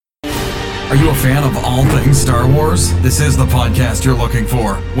Are you a fan of all things Star Wars? This is the podcast you're looking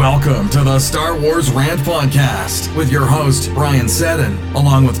for. Welcome to the Star Wars Rant Podcast with your host, Brian Seddon,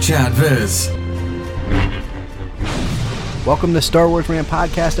 along with Chad Viz. Welcome to Star Wars Rant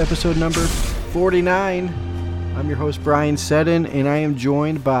Podcast, episode number 49. I'm your host, Brian Seddon, and I am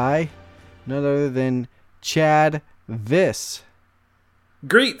joined by none other than Chad Viz.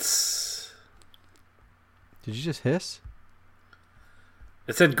 Greets. Did you just hiss?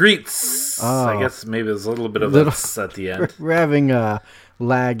 It said greets. Oh. I guess maybe there's a little bit of S at the end. We're having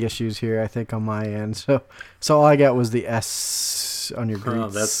lag issues here, I think, on my end. So all I got was the S on your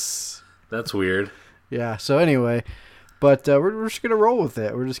greets. That's weird. Yeah. So anyway, but we're just gonna roll with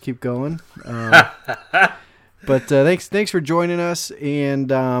it. We'll just keep going. But thanks for joining us.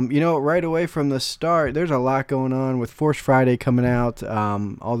 And right away from the start, there's a lot going on with Force Friday coming out.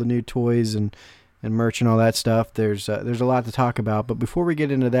 All the new toys and merch and all that stuff. There's a lot to talk about. But before we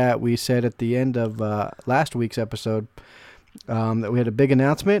get into that, we said at the end of last week's episode that we had a big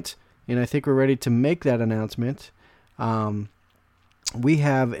announcement, and I think we're ready to make that announcement. We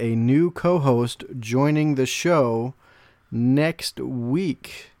have a new co-host joining the show next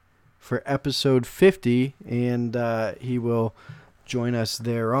week for episode 50, and he will join us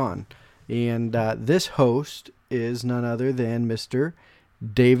thereon. And this host is none other than Mr.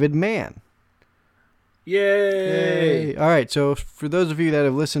 David Mann. Yay! All right, so for those of you that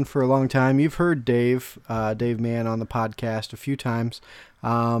have listened for a long time, you've heard Dave Mann on the podcast a few times.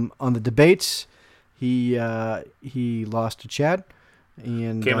 On the debates, he lost to Chad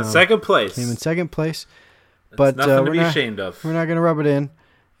and came in second place. But nothing to be ashamed of. We're not going to rub it in.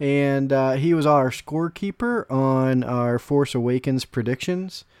 And he was our scorekeeper on our Force Awakens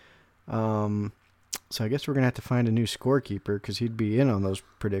predictions. So I guess we're going to have to find a new scorekeeper because he'd be in on those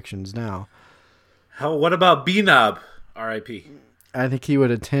predictions now. What about B-Knob, R.I.P.? I think he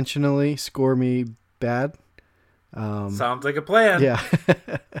would intentionally score me bad. Sounds like a plan. Yeah.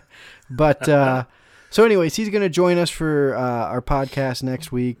 But so anyways, he's going to join us for our podcast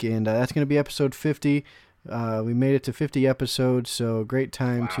next week, and that's going to be episode 50. We made it to 50 episodes, so great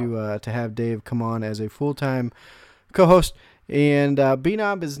time to have Dave come on as a full-time co-host. And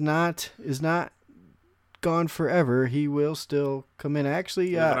B-Knob is not gone forever. He will still come in.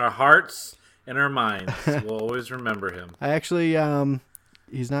 Actually, in our hearts and our minds, we'll always remember him.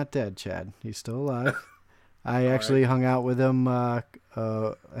 He's not dead, Chad. He's still alive. I actually hung out with him, I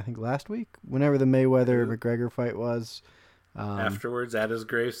think last week, whenever the Mayweather-McGregor fight was. Afterwards, at his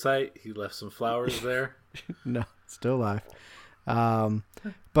gravesite, he left some flowers there. No, still alive.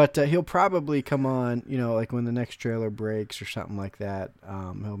 But he'll probably come on, like when the next trailer breaks or something like that.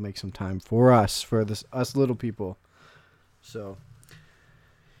 He'll make some time for us little people. So,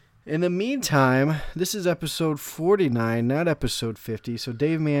 in the meantime, this is episode 49, not episode 50. So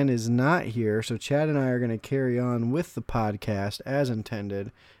Dave Mann is not here. So Chad and I are going to carry on with the podcast as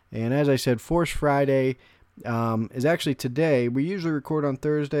intended. And as I said, Force Friday is actually today. We usually record on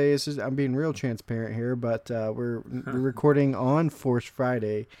Thursdays. I'm being real transparent here, but we're recording on Force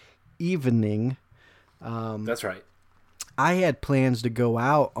Friday evening. That's right. I had plans to go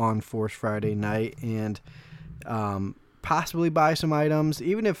out on Force Friday night and possibly buy some items.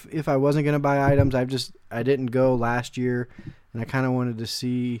 Even if I wasn't going to buy items, I didn't go last year, and I kind of wanted to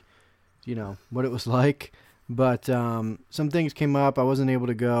see, what it was like. But some things came up. I wasn't able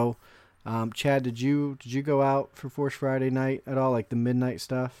to go. Chad, did you go out for Force Friday night at all, like the midnight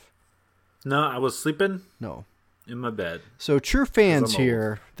stuff? No, I was sleeping. No, in my bed. So true fans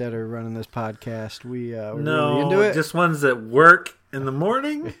here that are running this podcast, we're really into it. Just ones that work in the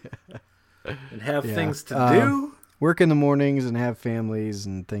morning and have things to do. Work in the mornings and have families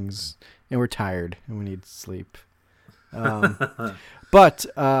and things, and we're tired and we need sleep. But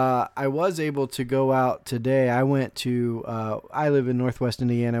I was able to go out today. I went to, I live in Northwest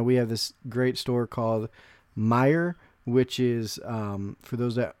Indiana. We have this great store called Meijer, which is, for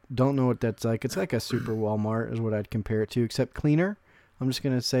those that don't know what that's like, it's like a super Walmart is what I'd compare it to, except cleaner. I'm just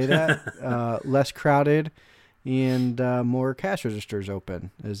going to say that. Less crowded and more cash registers open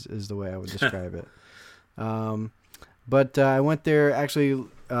is the way I would describe it. But I went there actually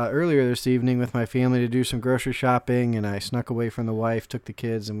earlier this evening with my family to do some grocery shopping, and I snuck away from the wife, took the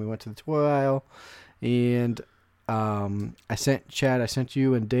kids, and we went to the toy aisle. And I sent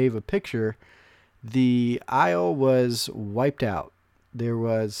you and Dave a picture. The aisle was wiped out. There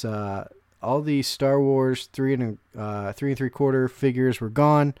was all the Star Wars 3 3/4 figures were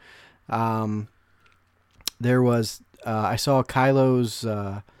gone. There was I saw Kylo's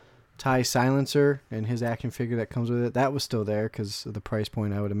TIE silencer and his action figure that comes with it. That was still there because of the price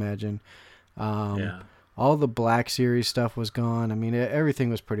point, I would imagine. All all the Black Series stuff was gone. I mean,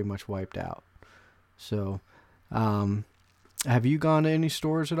 everything was pretty much wiped out. So, have you gone to any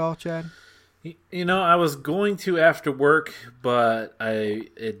stores at all, Chad? I was going to after work, but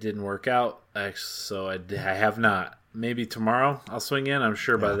it didn't work out. So I have not. Maybe tomorrow I'll swing in. I'm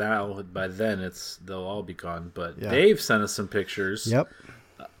sure by then they'll all be gone. But Dave sent us some pictures. Yep.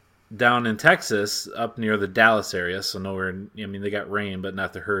 Down in Texas, up near the Dallas area, so nowhere. I mean, they got rain, but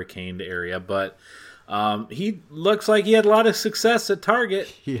not the hurricane area. But he looks like he had a lot of success at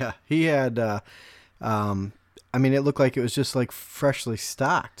Target. Yeah, he had. I mean, it looked like it was just like freshly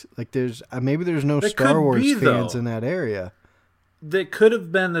stocked. Like there's maybe there's no Star Wars fans in that area. That could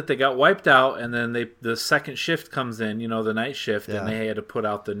have been that they got wiped out, and then the second shift comes in, the night shift, and they had to put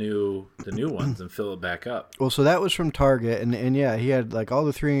out the new ones and fill it back up. Well, so that was from Target, and yeah, he had like all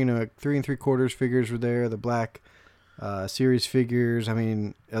the 3 3/4 figures were there, the Black Series figures. I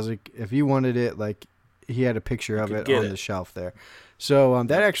mean, as like if you wanted it, like he had a picture of it on the shelf there. So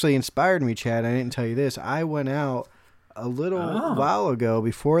that actually inspired me, Chad. I didn't tell you this. I went out a little while ago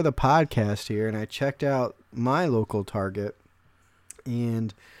before the podcast here, and I checked out my local Target.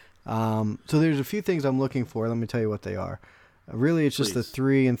 And so there's a few things I'm looking for. Let me tell you what they are. Really, it's just the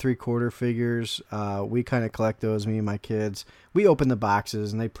 3 3/4 figures. We kind of collect those, me and my kids. We open the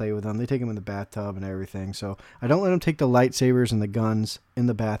boxes, and they play with them. They take them in the bathtub and everything. So I don't let them take the lightsabers and the guns in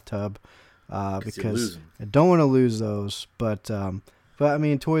the bathtub because I don't want to lose those. But I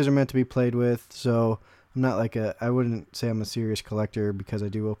mean, toys are meant to be played with. So I'm not I wouldn't say I'm a serious collector because I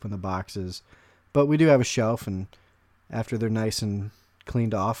do open the boxes. But we do have a shelf, and after they're nice and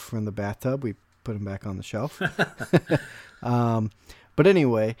cleaned off from the bathtub, we put them back on the shelf. But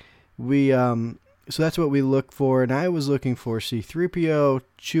anyway, so that's what we look for. And I was looking for C-3PO,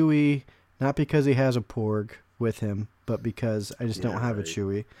 Chewie, not because he has a Porg with him, but because I just don't have a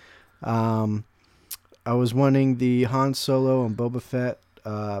Chewie. I was wanting the Han Solo and Boba Fett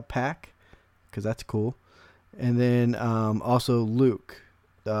pack, because that's cool. And then also Luke.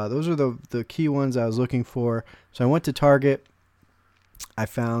 Those are the key ones I was looking for. So I went to Target. I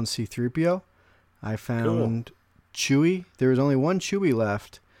found C-3PO. I found Chewie. There was only one Chewie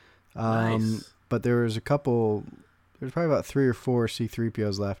left. Nice. But there was there's probably about 3 or 4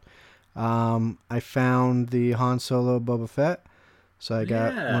 C-3POs left. I found the Han Solo Boba Fett. So I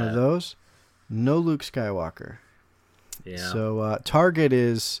got one of those. No Luke Skywalker. Yeah. So Target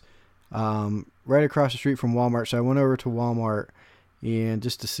is right across the street from Walmart. So I went over to Walmart and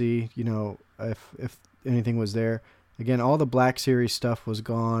just to see, if anything was there. Again, all the Black Series stuff was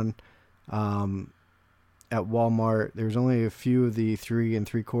gone at Walmart. There was only a few of the 3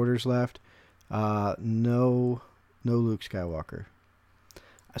 3/4 left. No Luke Skywalker.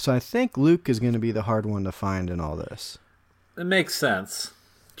 So I think Luke is going to be the hard one to find in all this. It makes sense.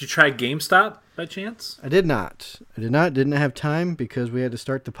 Did you try GameStop by chance? I did not. Didn't have time because we had to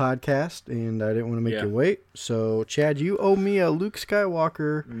start the podcast, and I didn't want to make you wait. So, Chad, you owe me a Luke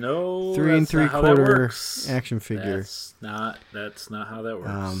Skywalker 3 3/4 action figure. That's not how that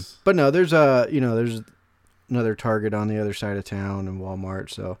works. But no, there's another Target on the other side of town and Walmart.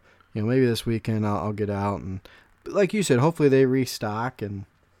 So, maybe this weekend I'll get out and, like you said, hopefully they restock and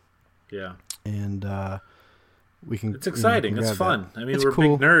we can. It's exciting. It's fun. That. I mean, it's we're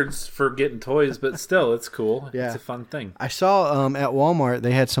cool. big nerds for getting toys, but still, it's cool. Yeah. It's a fun thing. I saw at Walmart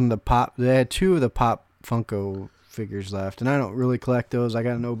they had They had 2 of the Pop Funko figures left, and I don't really collect those. I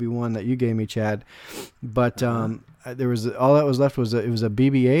got an Obi-Wan that you gave me, Chad, but there was all that was left was it was a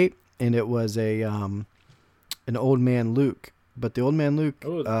BB-8 and it was an Old Man Luke. But the Old Man Luke,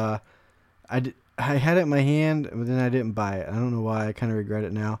 I had it in my hand, but then I didn't buy it. I don't know why. I kind of regret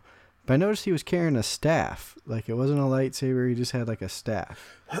it now. But I noticed he was carrying a staff. Like, it wasn't a lightsaber. He just had, like, a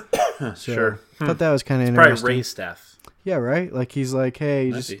staff. Sure. I thought that was kind of interesting. Probably Rey's staff. Yeah, right? Like, he's like, hey,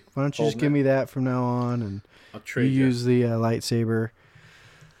 why don't you just give me that from now on? And I'll trade you use the lightsaber.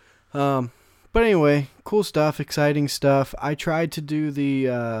 But anyway, cool stuff, exciting stuff. I tried to do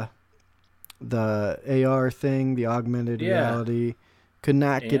the AR thing, the augmented reality. Could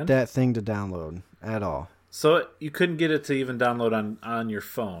not get that thing to download at all. So you couldn't get it to even download on your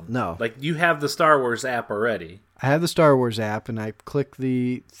phone? No. Like, you have the Star Wars app already. I have the Star Wars app, and I click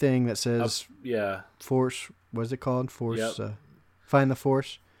the thing that says Force. What is it called? Force. Yep. Find the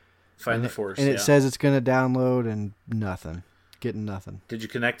Force. Find the Force, and it says it's going to download, and nothing. Getting nothing. Did you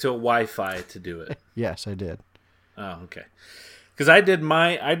connect to a Wi-Fi to do it? Yes, I did. Oh, okay. Because I did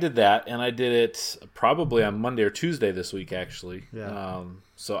that, and I did it probably on Monday or Tuesday this week, actually. Yeah.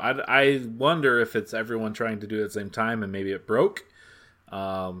 So I wonder if it's everyone trying to do it at the same time, and maybe it broke,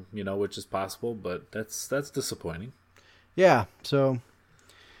 which is possible, but that's disappointing. Yeah. So,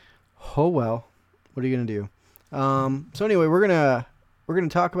 oh well. What are you gonna do? So anyway, we're gonna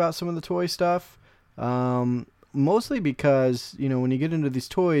talk about some of the toy stuff. Mostly because when you get into these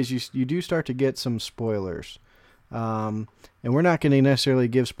toys, you do start to get some spoilers. And we're not going to necessarily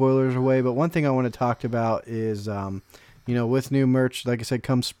give spoilers away, but one thing I want to talk about is, with new merch, like I said,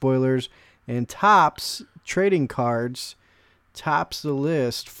 comes spoilers, and Topps Trading Cards tops the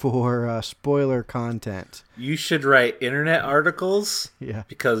list for spoiler content. You should write internet articles. Yeah,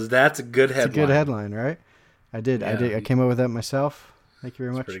 because that's a good headline. It's a good headline, right? I did. I came up with that myself. Thank you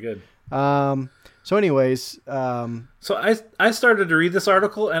very much. Pretty good. So anyways, so I started to read this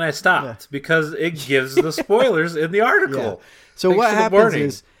article and I stopped because it gives the spoilers in the article. Yeah. So Thanks what happens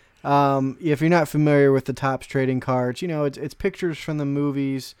is, if you're not familiar with the Topps Trading Cards, it's pictures from the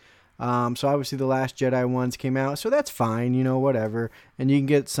movies. So obviously the Last Jedi ones came out, so that's fine, whatever. And you can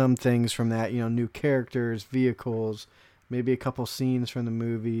get some things from that, new characters, vehicles, maybe a couple scenes from the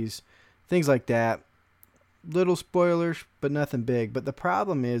movies, things like that. Little spoilers, but nothing big. But the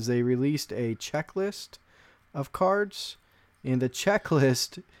problem is they released a checklist of cards, and the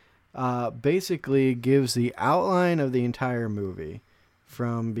checklist basically gives the outline of the entire movie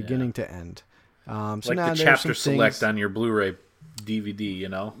from beginning to end. So like now the chapter select on your Blu-ray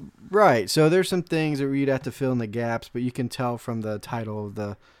DVD, Right. So there's some things that you'd have to fill in the gaps, but you can tell from the title of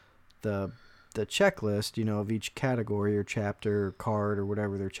the checklist, of each category or chapter or card or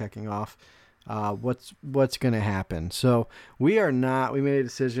whatever they're checking off. What's going to happen. So we made a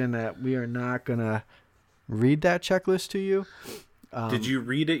decision that we are not going to read that checklist to you. Did you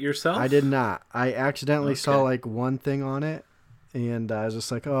read it yourself? I did not. I accidentally saw like one thing on it, and I was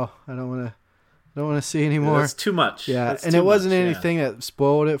just like, oh, I don't want to see anymore. That's too much. Yeah. That's and it wasn't anything that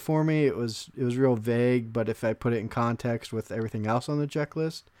spoiled it for me. It was real vague, but if I put it in context with everything else on the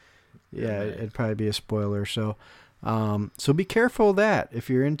checklist, it'd probably be a spoiler. So, so be careful of that. If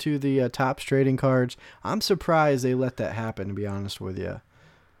you're into the Topps Trading Cards, I'm surprised they let that happen, to be honest with you.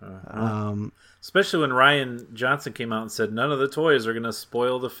 Especially when Rian Johnson came out and said none of the toys are going to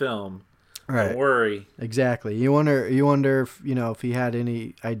spoil the film. Right. Don't worry. Exactly. You wonder if, if he had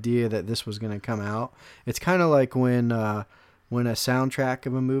any idea that this was going to come out. It's kind of like when a soundtrack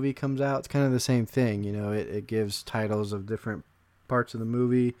of a movie comes out, it's kind of the same thing. It gives titles of different parts of the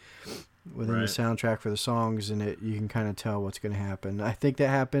movie within the soundtrack for the songs, and you can kind of tell what's going to happen. I think that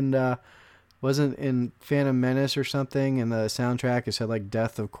happened, wasn't in Phantom Menace or something, and the soundtrack it said like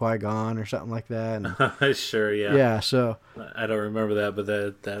Death of Qui-Gon or something like that. And, sure, yeah. Yeah, so I don't remember that, but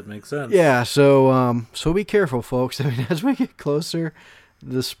that makes sense. Yeah, so be careful, folks. I mean, as we get closer,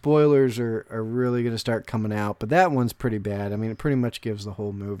 the spoilers are really going to start coming out, but that one's pretty bad. I mean, it pretty much gives the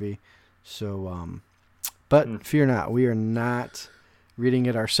whole movie. So, but fear not, we are not reading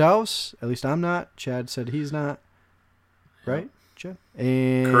it ourselves. At least I'm not. Chad said he's not. Right, Chad?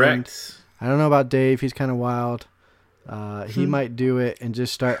 And correct. I don't know about Dave. He's kind of wild. He might do it and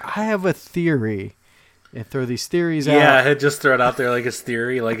just start. I have a theory, and throw these theories out. Yeah, he'd just throw it out there like his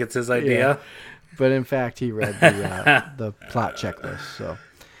theory, like it's his idea. Yeah. But in fact, he read the plot checklist.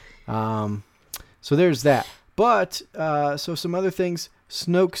 So there's that. But so some other things.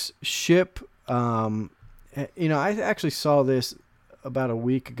 Snoke's ship. I actually saw this about a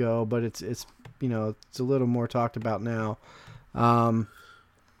week ago, but it's it's a little more talked about now.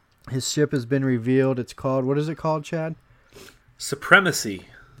 His ship has been revealed. It's called, what is it called, Chad? Supremacy.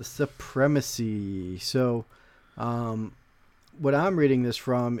 The Supremacy. So, what I'm reading this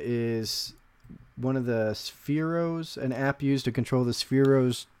from is one of the Spheros, an app used to control the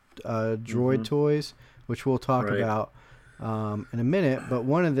Spheros droid toys, which we'll talk about in a minute. But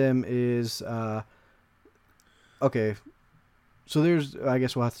one of them is, okay, so I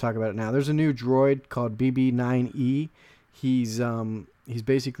guess we'll have to talk about it now. There's a new droid called BB-9E. He's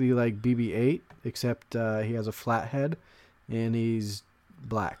basically like BB-8, except he has a flat head, and he's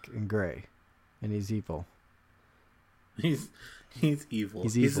black and gray, and he's evil. He's evil.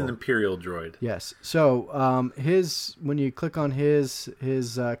 He's an Imperial droid. Yes. So when you click on his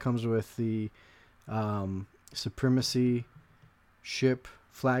comes with the Supremacy ship,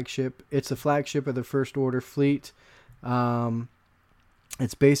 flagship. It's the flagship of the First Order fleet.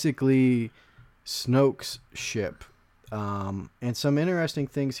 It's basically Snoke's ship. And some interesting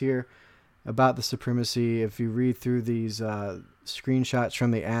things here about the Supremacy. If you read through these screenshots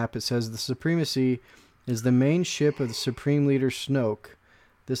from the app, it says the Supremacy is the main ship of the Supreme Leader Snoke.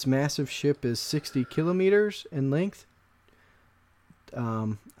 This massive ship is 60 kilometers in length.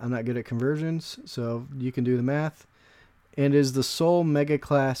 I'm not good at conversions, so you can do the math. And is the sole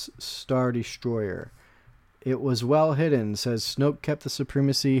mega-class Star Destroyer. It was well hidden, says Snoke kept the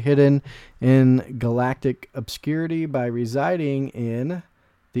Supremacy hidden in galactic obscurity by residing in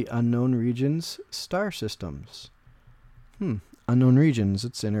the Unknown Regions star systems. Unknown Regions.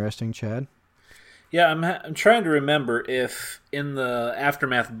 It's interesting, Chad. Yeah, I'm trying to remember if in the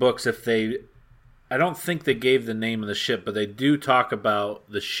Aftermath books, I don't think they gave the name of the ship, but they do talk about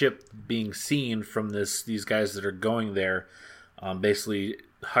the ship being seen from these guys that are going there. Basically,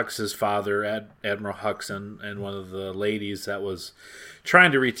 Hux's father, Admiral Hux, and one of the ladies that was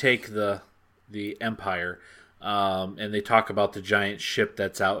trying to retake the Empire. And they talk about the giant ship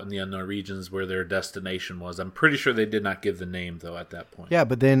that's out in the Unknown Regions where their destination was. I'm pretty sure they did not give the name, though, at that point. Yeah,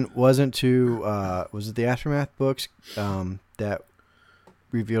 but then was it the Aftermath books that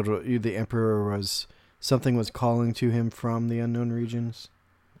revealed the Emperor something was calling to him from the Unknown Regions?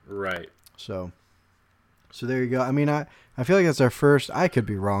 Right. So there you go. I mean, I feel like that's our first, I could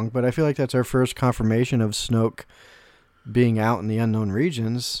be wrong, but I feel like that's our first confirmation of Snoke being out in the Unknown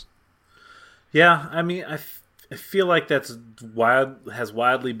Regions. Yeah, I mean, I feel like has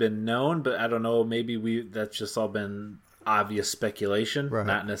widely been known, but I don't know, maybe that's just all been obvious speculation, right.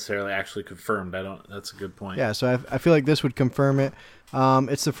 Not necessarily actually confirmed. That's a good point. Yeah, so I feel like this would confirm it.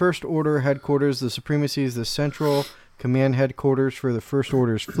 It's the First Order headquarters. The Supremacy is the central command headquarters for the First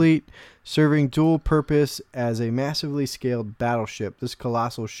Order's fleet, serving dual purpose as a massively scaled battleship. This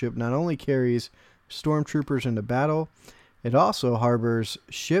colossal ship not only carries stormtroopers into battle, it also harbors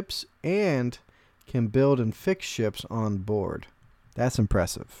ships and can build and fix ships on board. That's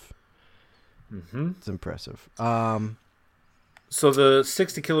impressive. Mm-hmm. It's impressive. So the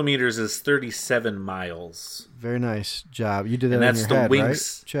 60 kilometers is 37 miles. Very nice job. You did that And in that's your the head,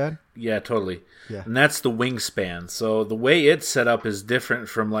 wings, right, Chad? Yeah, totally. Yeah. And that's the wingspan. So the way it's set up is different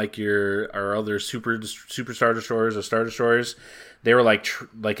from like our other super Star Destroyers or Star Destroyers. They were like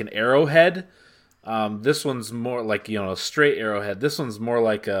an arrowhead. This one's more like, a straight arrowhead. This one's more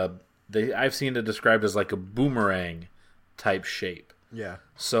like I've seen it described as like a boomerang type shape. Yeah.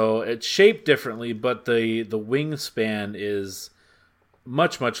 So it's shaped differently, but the wingspan is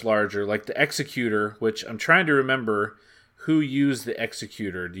much, much larger. Like the Executor, which I'm trying to remember who used the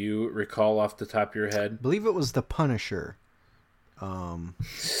Executor. Do you recall off the top of your head? I believe it was the Punisher.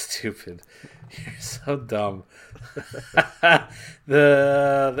 Stupid. You're so dumb.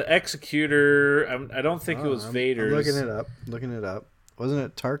 the Executor, I don't think it was Vader's. I'm looking it up. Wasn't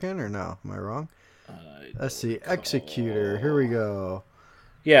it Tarkin or no? Am I wrong? Let's see. Executor. Here we go.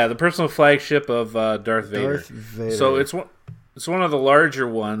 Yeah, the personal flagship of Darth Vader. Darth Vader. So it's one of the larger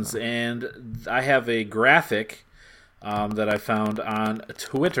ones, and I have a graphic that I found on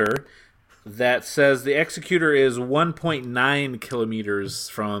Twitter that says the Executor is 1.9 kilometers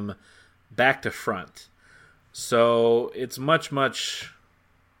from back to front. So it's much,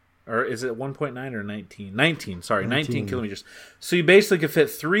 or is it 1.9 or 19? 19 kilometers. So you basically could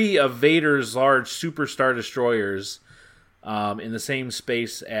fit 3 of Vader's large Super Star Destroyers in the same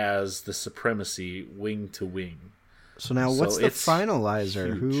space as the Supremacy, wing to wing. So now, what's the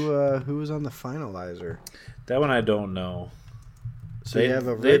finalizer? Huge. Who was on the finalizer? That one I don't know. So you have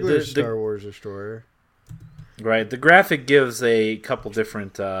a regular Star Wars destroyer. Right. The graphic gives a couple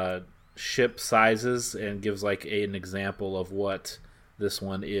different ship sizes and gives like an example of what this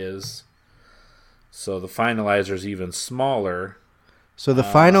one is. So the finalizer is even smaller. So the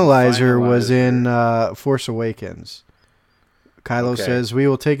finalizer was in Force Awakens. Kylo says, "We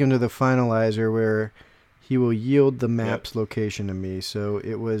will take him to the finalizer where he will yield the map's location to me." So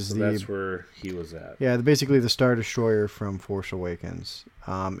it was that's where he was at. Yeah, basically the Star Destroyer from Force Awakens.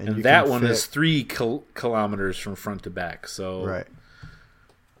 And that one is 3 kilometers from front to back. So right.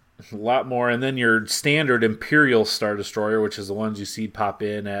 A lot more. And then your standard Imperial Star Destroyer, which is the ones you see pop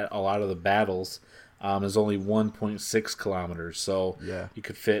in at a lot of the battles, is only 1.6 kilometers. So you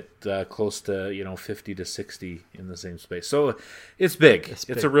could fit close to 50 to 60 in the same space. So it's big.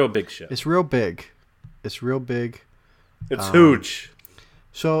 It's a real big ship. It's real big. It's huge.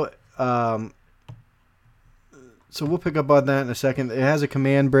 So we'll pick up on that in a second. It has a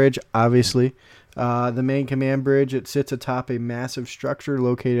command bridge, obviously. The main command bridge, it sits atop a massive structure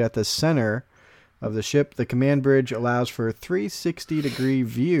located at the center of the ship. The command bridge allows for 360-degree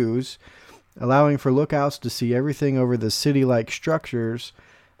views, allowing for lookouts to see everything over the city-like structures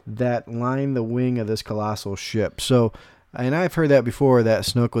that line the wing of this colossal ship. So, and I've heard that before, that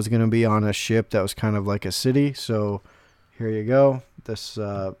Snoke was going to be on a ship that was kind of like a city. So here you go. This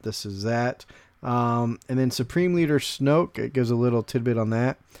is that. And then Supreme Leader Snoke, it gives a little tidbit on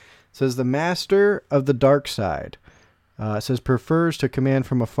that. It says the master of the dark side. It says prefers to command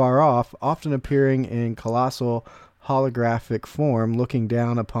from afar off, often appearing in colossal holographic form, looking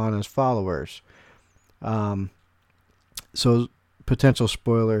down upon his followers. So potential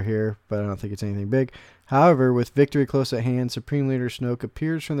spoiler here, but I don't think it's anything big. However, with victory close at hand, Supreme Leader Snoke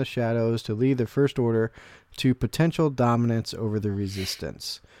appears from the shadows to lead the First Order to potential dominance over the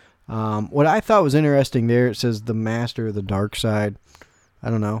Resistance. What I thought was interesting there, it says the Master of the Dark Side. I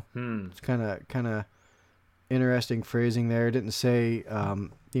don't know. It's kind of interesting phrasing there. It didn't say,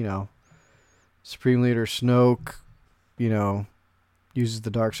 Supreme Leader Snoke, uses the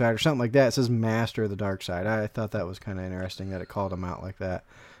dark side or something like that. It says Master of the Dark Side. I thought that was kind of interesting that it called him out like that.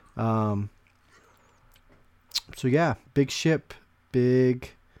 So yeah, big ship.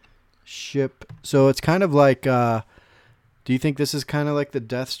 So it's kind of like, do you think this is kind of like the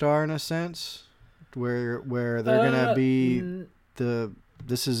Death Star in a sense, where they're gonna be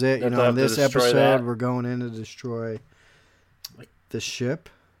this is it, in this episode we're going in to destroy the ship?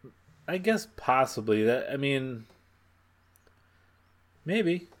 I guess possibly.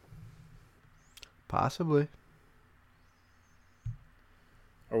 Maybe. Possibly.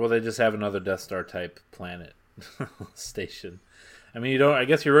 Or will they just have another Death Star type planet station? I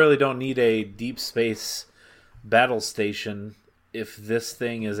guess you really don't need a deep space battle station if this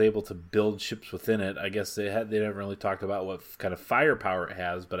thing is able to build ships within it. I guess they haven't really talked about what kind of firepower it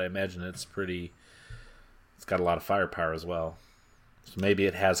has, but I imagine it's got a lot of firepower as well. So maybe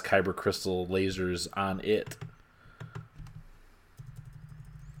it has kyber crystal lasers on it.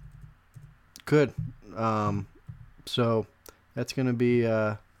 Good. So that's going to be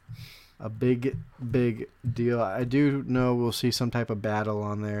a big deal. I do know we'll see some type of battle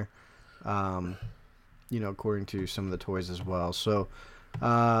on there, according to some of the toys as well. So,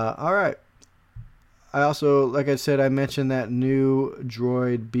 all right. I also, like I said, I mentioned that new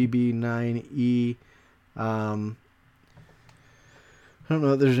droid BB-9E. I don't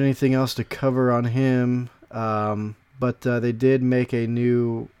know if there's anything else to cover on him, but they did make a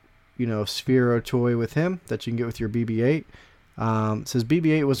new, Sphero toy with him that you can get with your BB-8. It says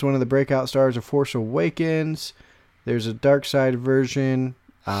BB-8 was one of the breakout stars of Force Awakens. There's a dark side version.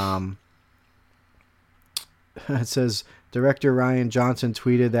 It says director Rian Johnson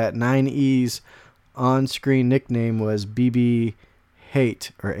tweeted that 9E's on-screen nickname was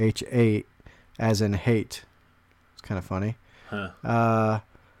BB-Hate, or H8, as in hate. It's kind of funny. Huh.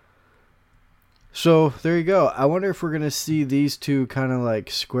 So there you go. I wonder if we're going to see these two kind of like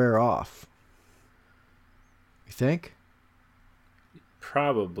square off. You think?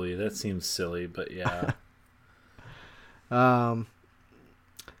 Probably. That seems silly, but yeah.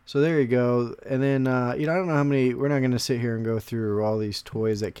 So there you go. And then, I don't know how many, we're not going to sit here and go through all these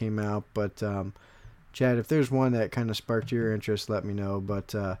toys that came out, but, Chad, if there's one that kind of sparked your interest, let me know.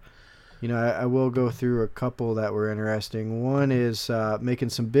 But, I will go through a couple that were interesting. One is making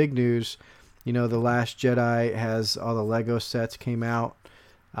some big news. The Last Jedi has all the Lego sets came out.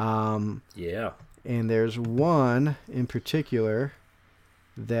 Yeah. And there's one in particular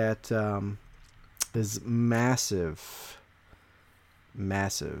that is massive.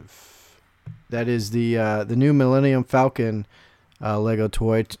 That is the new Millennium Falcon Lego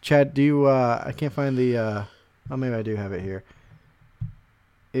toy. Chad, do you? I can't find the. Maybe I do have it here.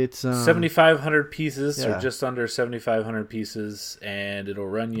 It's 7,500 pieces, or just under 7,500 pieces, and it'll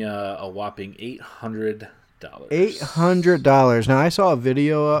run you a whopping $800. $800. Now I saw a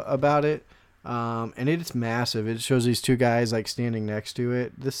video about it, and it's massive. It shows these two guys like standing next to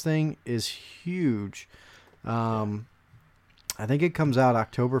it. This thing is huge. I think it comes out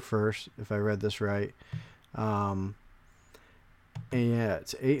October 1st, if I read this right. And yeah,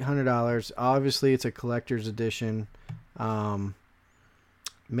 it's $800. Obviously, it's a collector's edition.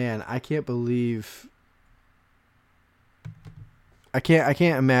 Man, I can't believe. I can't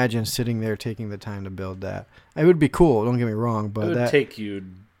imagine sitting there taking the time to build that. It would be cool. Don't get me wrong, but it would take you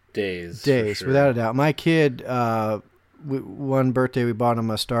days. Days, without a doubt. My kid, one birthday, we bought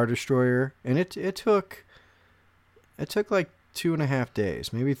him a Star Destroyer, and it took like 2.5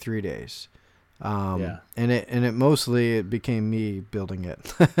 days, maybe 3 days. And it mostly became me building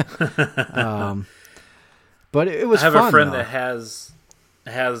it. But it was fun. I have a friend though. that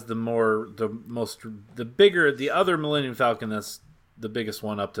has the other Millennium Falcon that's the biggest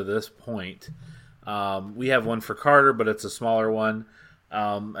one up to this point. We have one for Carter, but it's a smaller one.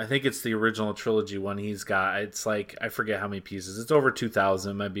 I think it's the original trilogy one he's got. It's like, I forget how many pieces. It's over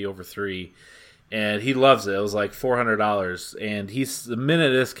 2,000, might be over 3. And he loves it. It was like $400. And the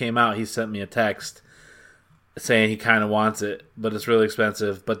minute this came out, he sent me a text saying he kind of wants it, but it's really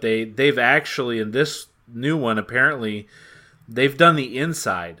expensive. But they've actually, in this new one, apparently, they've done the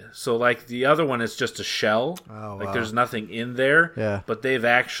inside. So like the other one is just a shell. Oh, like wow. There's nothing in there. Yeah. But they've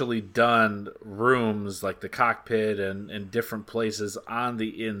actually done rooms like the cockpit and different places on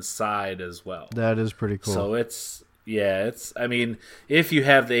the inside as well. That is pretty cool. So it's Yeah, it's. I mean, if you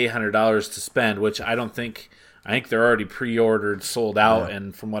have the $800 to spend, which I don't think. I think they're already pre-ordered, sold out,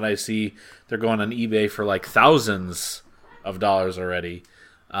 and from what I see, they're going on eBay for like thousands of dollars already.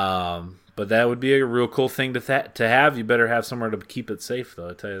 But that would be a real cool thing to have. You better have somewhere to keep it safe,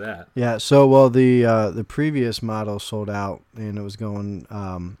 though. I tell you that. Yeah. So, well, the previous model sold out, and it was going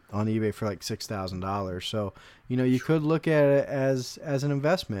on eBay for like $6,000. So, you could look at it as an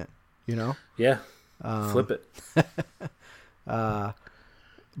investment. Yeah. Flip it.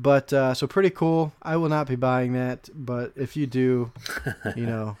 But so pretty cool. I will not be buying that, but if you do,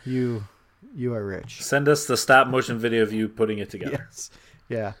 you are rich. Send us the stop motion video of you putting it together. Yes.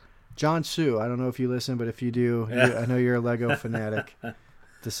 Yeah. John Sue, I don't know if you listen, but if you do, I know you're a Lego fanatic.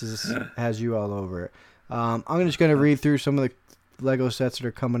 This has you all over it. I'm just going to read through some of the Lego sets that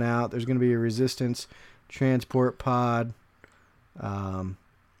are coming out. There's going to be a Resistance transport pod. Looks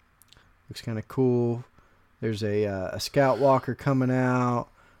kind of cool. There's a Scout Walker coming out.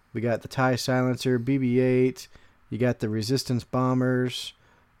 We got the TIE Silencer, BB-8. You got the Resistance bombers.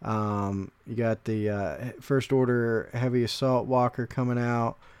 You got the First Order Heavy Assault Walker coming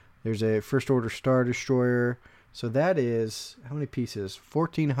out. There's a First Order Star Destroyer. So that is, how many pieces?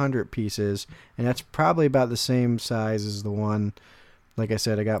 1,400 pieces. And that's probably about the same size as the one, like I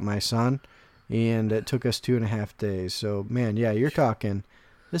said, I got my son. And it took us 2.5 days. So, man, yeah, you're talking,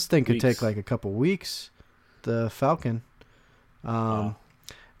 this thing could take like a couple weeks. The Falcon. Wow.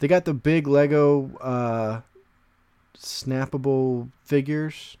 They got the big Lego snappable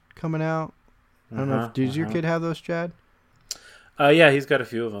figures coming out. I don't know. Did your kid have those, Chad? Yeah, he's got a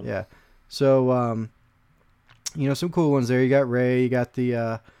few of them. Yeah. So, some cool ones there. You got Rey. You got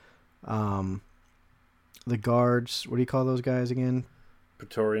the guards. What do you call those guys again?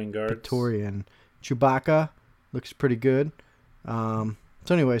 Praetorian guards. Praetorian. Chewbacca looks pretty good. So,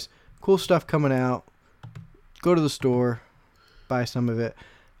 anyways, cool stuff coming out. Go to the store, buy some of it.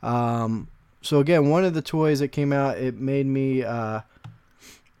 So again, one of the toys that came out, it made me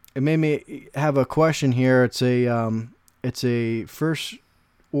have a question here. It's a First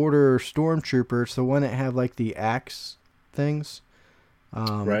Order Stormtrooper. It's the one that have like the axe things.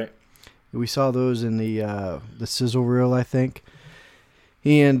 Right. We saw those in the sizzle reel, I think.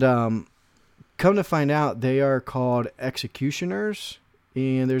 And come to find out, they are called Executioners.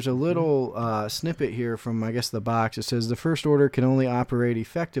 And there's a little snippet here from, I guess, the box. It says, the First Order can only operate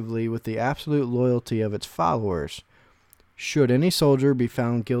effectively with the absolute loyalty of its followers. Should any soldier be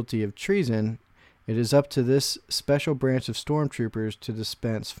found guilty of treason, it is up to this special branch of stormtroopers to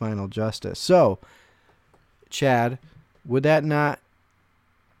dispense final justice. So, Chad, would that not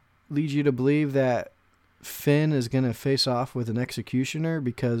lead you to believe that Finn is going to face off with an executioner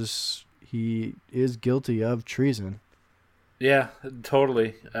because he is guilty of treason? Yeah,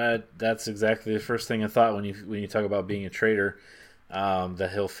 totally. That's exactly the first thing I thought when you talk about being a traitor. That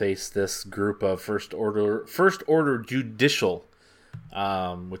he'll face this group of First Order Judicial,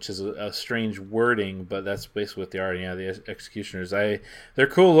 which is a strange wording, but that's basically what they are. Yeah, the Executioners. They're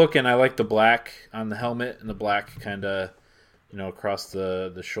cool looking. I like the black on the helmet and the black kind of, across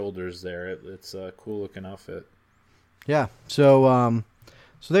the shoulders there. It's a cool looking outfit. Yeah. So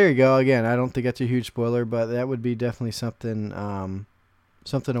there you go. Again, I don't think that's a huge spoiler, but that would be definitely something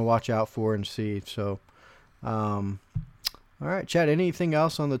to watch out for and see. So, all right, Chad, anything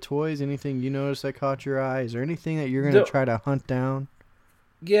else on the toys? Anything you noticed that caught your eye? Is there anything that you're going to try to hunt down?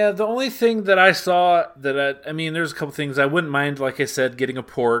 Yeah, the only thing that I saw I mean, there's a couple things. I wouldn't mind, like I said, getting a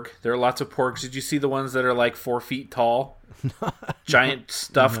Porg. There are lots of Porgs. Did you see the ones that are like 4 feet tall? Giant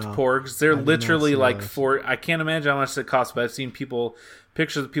stuffed Porgs. They're literally like 4. I can't imagine how much it costs, but I've seen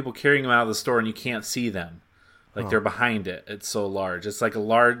pictures of people carrying them out of the store, and you can't see them. Like they're behind it. It's so large. It's like the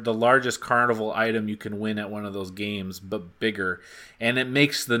largest carnival item you can win at one of those games, but bigger. And it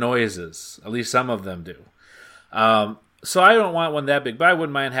makes the noises. At least some of them do. So I don't want one that big, but I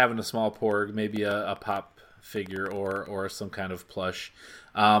wouldn't mind having a small Porg, maybe a pop figure or some kind of plush.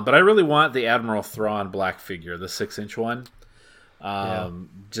 But I really want the Admiral Thrawn black figure, the 6-inch one.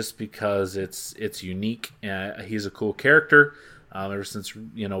 Just because it's unique. He's a cool character. Ever since,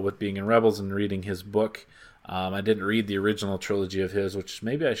 with being in Rebels and reading his book. I didn't read the original trilogy of his, which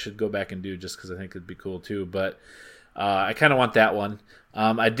maybe I should go back and do just because I think it'd be cool too. But I kind of want that one.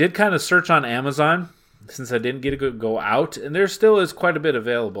 I did kind of search on Amazon since I didn't get to go out, and there still is quite a bit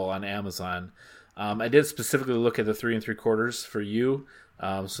available on Amazon. I did specifically look at the 3 3/4 for you,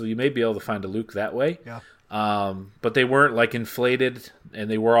 so you may be able to find a Luke that way. Yeah. But they weren't like inflated, and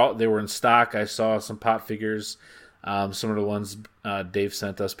they were in stock. I saw some pop figures, some of the ones Dave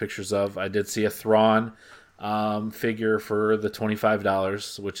sent us pictures of. I did see a Thrawn figure for the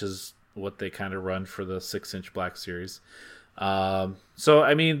 $25, which is what they kind of run for the 6-inch black series. So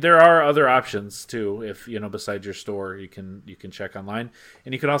I mean, there are other options too. If besides your store, you can check online,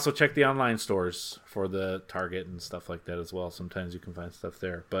 and you can also check the online stores for the Target and stuff like that as well. Sometimes you can find stuff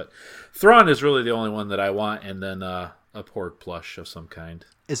there, but Thrawn is really the only one that I want, and then a Porg plush of some kind.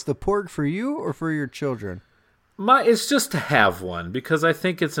 Is the Porg for you or for your children? It's just to have one because I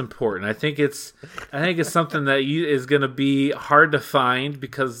think it's important. I think it's something that is going to be hard to find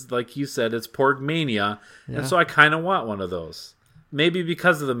because, like you said, it's Porg Mania, and so I kind of want one of those. Maybe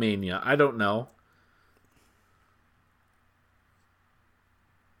because of the Mania, I don't know.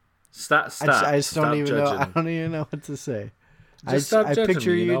 Stop! I just don't even judging. know. I don't even know what to say. I picture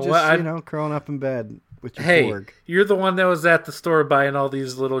me, you just curling up in bed with your Porg. You're the one that was at the store buying all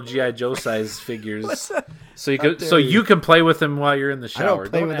these little G.I. Joe size figures. So you can play with them while you're in the shower.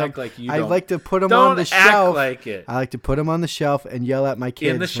 Don't act like you don't. I like to put them on the shelf. Don't act like it. I like to put them on the shelf and yell at my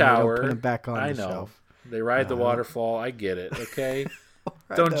kids in the shower. When I don't put them back on the know. Shelf. They ride the waterfall. I get it. Okay.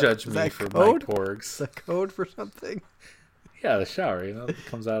 Don't judge me for my Porgs. Is that code for something? Yeah, the shower. It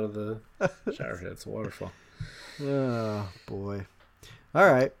comes out of the shower head. It's a waterfall. Oh boy.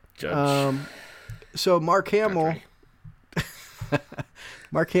 All right. Judge. So Mark Hamill.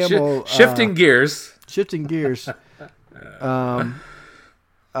 Mark Hamill. Shifting gears. Gave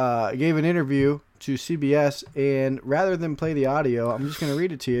an interview to CBS, and rather than play the audio, I'm just going to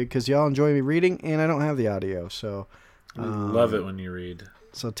read it to you because y'all enjoy me reading, and I don't have the audio. So love it when you read.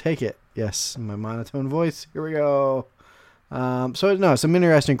 So take it. Yes, my monotone voice. Here we go. Some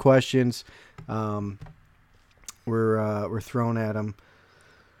interesting questions were thrown at him.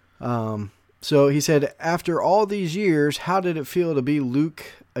 So he said, after all these years, how did it feel to be Luke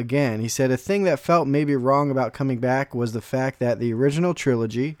again? He said, a thing that felt maybe wrong about coming back was the fact that the original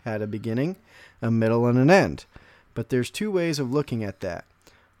trilogy had a beginning, a middle, and an end. But there's two ways of looking at that.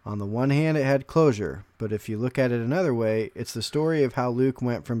 On the one hand, it had closure, but if you look at it another way, it's the story of how Luke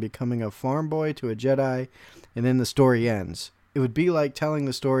went from becoming a farm boy to a Jedi, and then the story ends. It would be like telling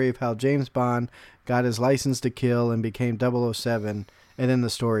the story of how James Bond got his license to kill and became 007, and then the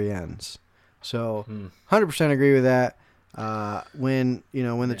story ends. So, 100% agree with that. When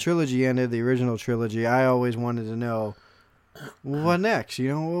the trilogy ended, the original trilogy, I always wanted to know, what next?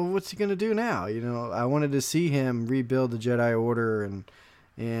 What's he going to do now? I wanted to see him rebuild the Jedi Order,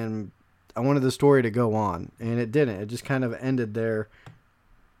 and I wanted the story to go on, and it didn't. It just kind of ended there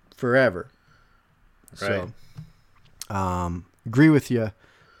forever. Right. So, agree with you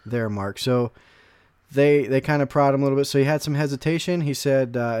there, Mark. So, They kind of prod him a little bit. So he had some hesitation. He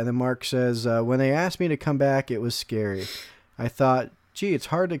said, and then Mark says, when they asked me to come back, it was scary. I thought, gee, it's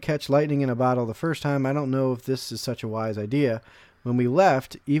hard to catch lightning in a bottle the first time. I don't know if this is such a wise idea. When we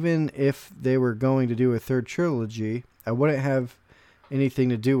left, even if they were going to do a third trilogy, I wouldn't have anything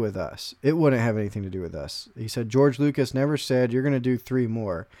to do with us. It wouldn't have anything to do with us. He said, George Lucas never said you're going to do 3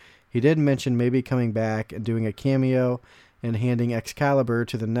 more. He did mention maybe coming back and doing a cameo and handing Excalibur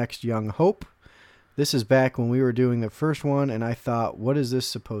to the next young Hope. This is back when we were doing the first one, and I thought, what is this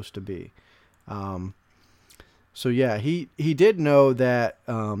supposed to be? He did know that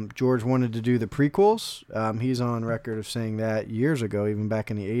George wanted to do the prequels. He's on record of saying that years ago, even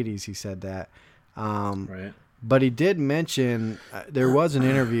back in the 80s, he said that. Right. But he did mention, there was an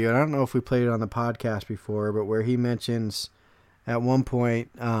interview, and I don't know if we played it on the podcast before, but where he mentions at one point,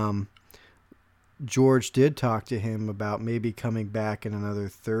 George did talk to him about maybe coming back in another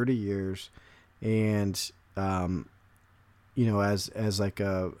 30 years. And, as like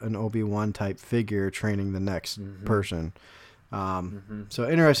an Obi-Wan type figure training the next person. So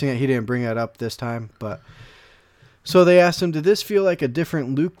interesting that he didn't bring that up this time. But so they asked him, did this feel like a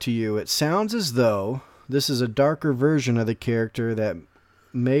different Luke to you? It sounds as though this is a darker version of the character that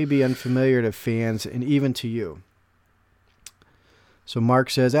may be unfamiliar to fans and even to you. So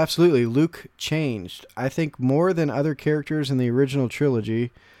Mark says, absolutely, Luke changed. I think more than other characters in the original trilogy.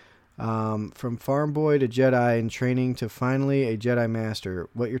 From farm boy to Jedi and training to finally a Jedi Master.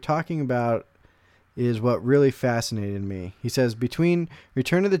 What you're talking about is what really fascinated me. He says, between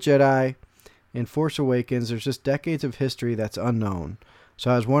Return of the Jedi and Force Awakens, there's just decades of history that's unknown.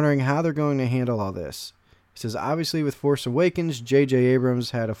 So I was wondering how they're going to handle all this. He says, obviously with Force Awakens, J.J.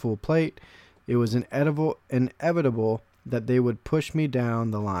 Abrams had a full plate. It was inevitable that they would push me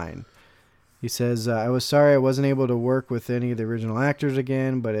down the line. He says, I was sorry I wasn't able to work with any of the original actors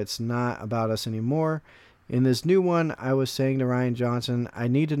again, but it's not about us anymore. In this new one, I was saying to Rian Johnson, I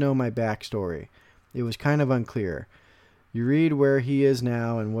need to know my backstory. It was kind of unclear. You read where he is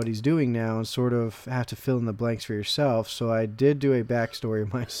now and what he's doing now and sort of have to fill in the blanks for yourself, so I did do a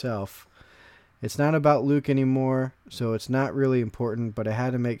backstory myself. It's not about Luke anymore, so it's not really important, but I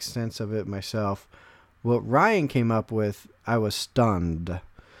had to make sense of it myself. What Ryan came up with, I was stunned.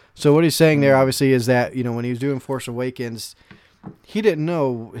 So what he's saying there, obviously, is that, when he was doing Force Awakens, he didn't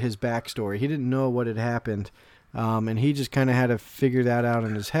know his backstory. He didn't know what had happened, and he just kind of had to figure that out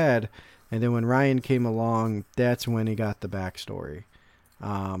in his head. And then when Ryan came along, that's when he got the backstory.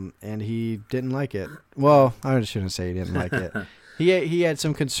 And he didn't like it. Well, I shouldn't say he didn't like it. He had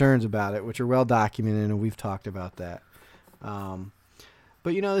some concerns about it, which are well documented, and we've talked about that.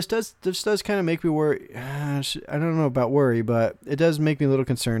 But this does kind of make me worry. I don't know about worry, but it does make me a little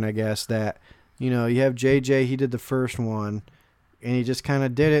concerned, I guess, that you have JJ. He did the first one, and he just kind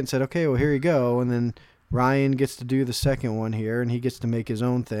of did it and said, "Okay, well here you go." And then Ryan gets to do the second one here, and he gets to make his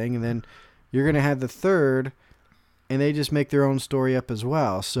own thing. And then you're gonna have the third, and they just make their own story up as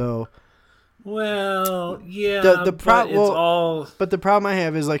well. So. Well, yeah, but the problem I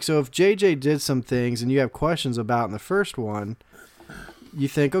have is so if JJ did some things and you have questions about in the first one, you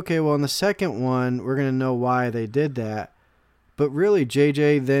think, okay, well in the second one we're gonna know why they did that, but really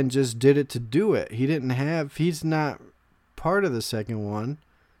JJ then just did it to do it. He's not part of the second one.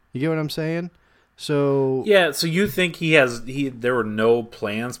 You get what I'm saying? So yeah, so you think there were no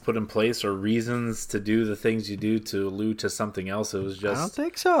plans put in place or reasons to do the things you do to allude to something else? It was just I don't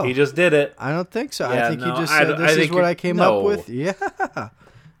think so. He just did it. I don't think so. Yeah, I think he just said this is what I came up with. Yeah,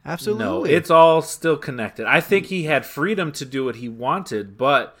 absolutely. No, it's all still connected. I think he had freedom to do what he wanted,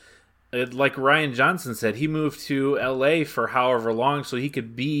 but like Rian Johnson said, he moved to LA for however long so he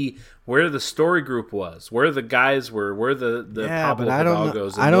could be where the story group was, where the guys were, where the Pablo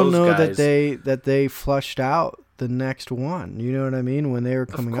Hidalgos. I don't know that they flushed out the next one. You know what I mean? When they were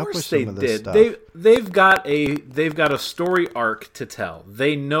coming up with some of this stuff, they've got a story arc to tell.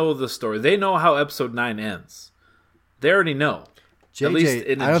 They know the story. They know how Episode 9 ends. They already know. At least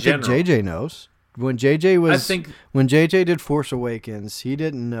in I don't general. think JJ knows. When JJ did Force Awakens, he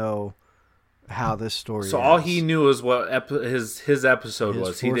didn't know how this story so ends. All he knew is what his episode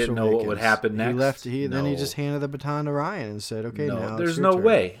was. He didn't know what would happen next. Then he just handed the baton to Ryan and said, okay, now there's it's your turn.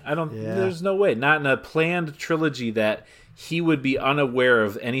 Way there's no way, not in a planned trilogy, that he would be unaware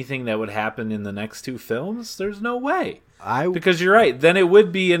of anything that would happen in the next two films. There's no way. Because you're right, then it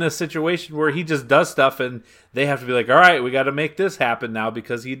would be in a situation where he just does stuff and they have to be like, all right, we got to make this happen now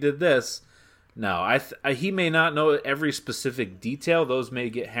because he did this. No, he may not know every specific detail. Those may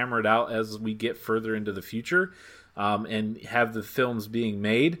get hammered out as we get further into the future and have the films being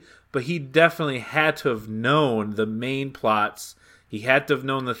made. But he definitely had to have known the main plots. He had to have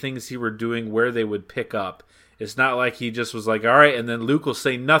known the things he were doing, where they would pick up. It's not like he just was like, all right, and then Luke will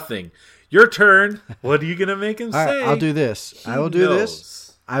say nothing. Your turn. What are you going to make him say? All right, I'll do this. I will do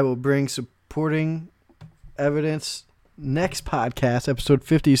this. I will bring supporting evidence next podcast, episode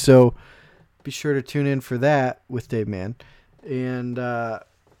 50. So be sure to tune in for that with Dave Mann, and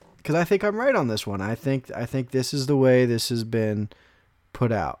because I think I'm right on this one. I think this is the way this has been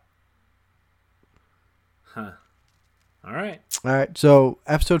put out. Huh. All right. So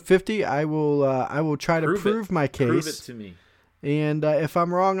episode 50, I will try to prove my case. Prove it to me. And if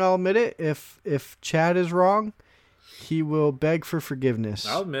I'm wrong, I'll admit it. If Chad is wrong, he will beg for forgiveness.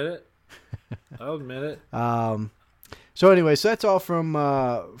 I'll admit it. So anyway, so that's all from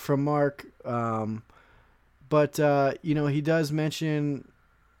Mark. But he does mention,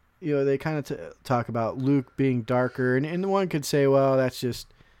 they kind of talk about Luke being darker, and one could say, well, that's just,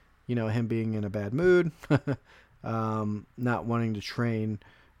 him being in a bad mood, not wanting to train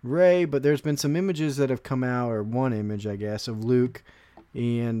Rey. But there's been some images that have come out, or one image, I guess, of Luke,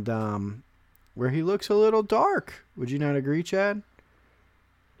 and where he looks a little dark. Would you not agree, Chad?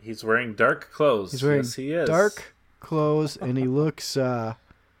 He's wearing dark clothes. Yes, he is. Dark clothes, and he looks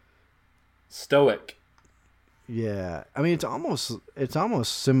stoic. Yeah, I mean it's almost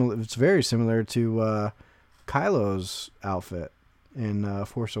similar. It's very similar to Kylo's outfit in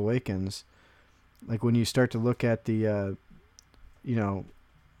Force Awakens. Like when you start to look at the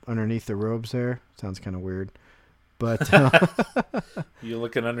underneath the robes there. Sounds kind of weird, but you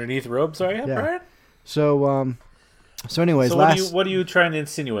looking underneath robes, are you, yeah. Brian? So anyways, what are you trying to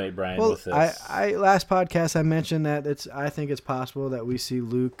insinuate, Brian, with this? I last podcast I mentioned that I think it's possible that we see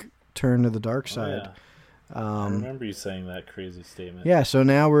Luke turn to the dark side. I remember you saying that crazy statement. Yeah, so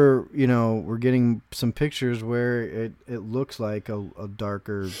now we're getting some pictures where it looks like a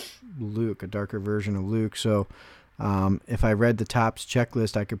darker Luke, a darker version of Luke. So if I read the Topps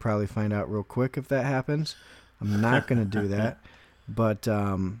checklist, I could probably find out real quick if that happens. I'm not going to do that, but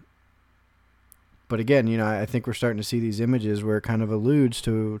again, I think we're starting to see these images where it kind of alludes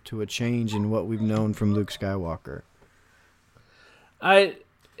to a change in what we've known from Luke Skywalker.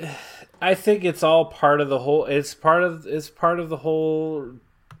 I think it's all part of the whole. It's part of the whole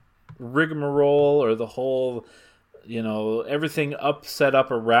rigmarole, or the whole, everything set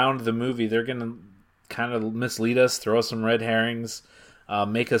up around the movie. They're gonna kind of mislead us, throw some red herrings,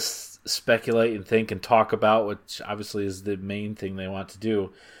 make us speculate and think and talk about, which obviously is the main thing they want to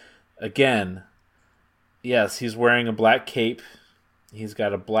do. Again, yes, he's wearing a black cape. He's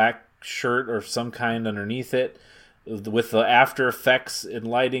got a black shirt or some kind underneath it. With the after effects and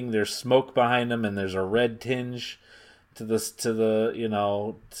lighting, there's smoke behind him, and there's a red tinge to the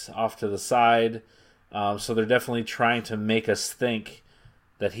off to the side. So they're definitely trying to make us think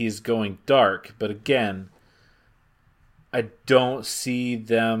that he's going dark. But again, I don't see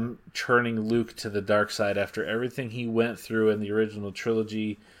them turning Luke to the dark side after everything he went through in the original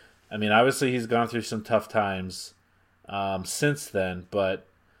trilogy. I mean, obviously he's gone through some tough times since then, but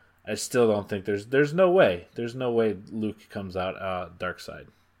I still don't think there's no way. There's no way Luke comes out dark side.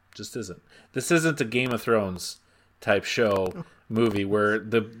 Just isn't. This isn't a Game of Thrones type show movie where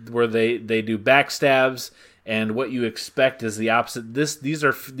they do backstabs and what you expect is the opposite. These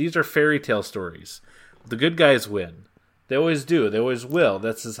are fairy tale stories. The good guys win. They always do. They always will.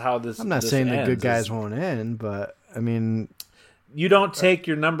 This is how this. I'm not saying the good guys won't end, but I mean, you don't take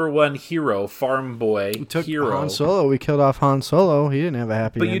your number one hero, farm boy hero. Han Solo. We killed off Han Solo. He didn't have a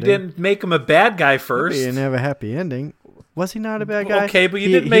happy ending. But you didn't make him a bad guy first. He didn't have a happy ending. Was he not a bad guy? Okay, but you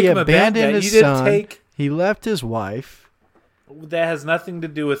didn't make him a bad guy. You didn't take. He left his wife. That has nothing to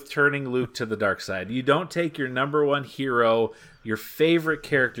do with turning Luke to the dark side. You don't take your number one hero, your favorite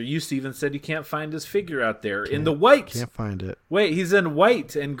character. You, Steven, said you can't find his figure out there in the white. Can't find it. Wait, he's in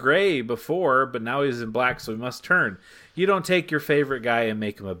white and gray before, but now he's in black, so he must turn. You don't take your favorite guy and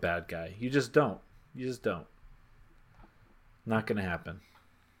make him a bad guy. You just don't. You just don't. Not going to happen.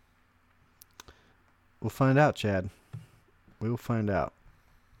 We'll find out, Chad. We will find out.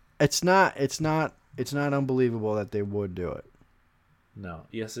 It's not unbelievable that they would do it. No.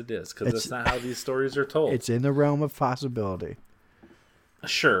 Yes, it is, because that's not how these stories are told. It's in the realm of possibility.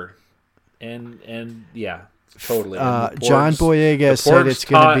 Sure. And yeah, totally. John Boyega said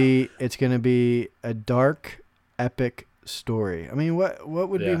it's gonna be a dark, epic story. I mean, what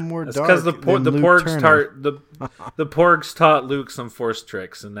would be more dark? Because the Porgs taught Luke some Force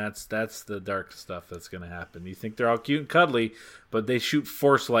tricks, and that's the dark stuff that's gonna happen. You think they're all cute and cuddly, but they shoot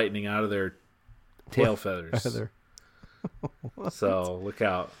Force lightning out of their tail feathers. So look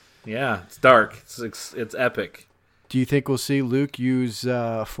out. Yeah, it's dark. It's epic. Do you think we'll see Luke use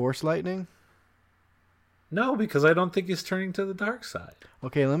Force lightning? No, because I don't think he's turning to the dark side.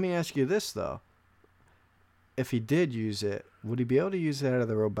 Okay, let me ask you this, though. If he did use it, would he be able to use it out of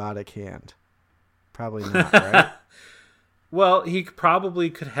the robotic hand? Probably not, right? Well, he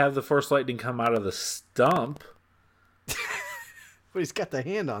probably could have the Force lightning come out of the stump. But he's got the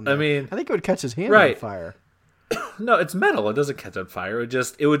hand on there. I mean, I think it would catch his hand on fire. No, it's metal. It doesn't catch on fire.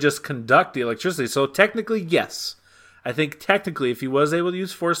 It would just conduct the electricity. So technically, yes. I think technically, if he was able to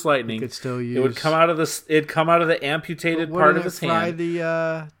use Force lightning, could still use... it would come out of the amputated part of his hand.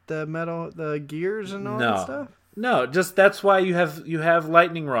 The metal, the gears and all that stuff? No, just that's why you have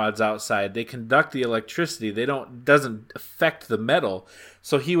lightning rods outside. They conduct the electricity. Doesn't affect the metal.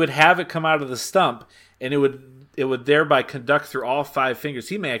 So he would have it come out of the stump, and it would thereby conduct through all 5 fingers.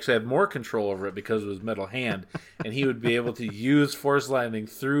 He may actually have more control over it because of his metal hand, and he would be able to use Force lightning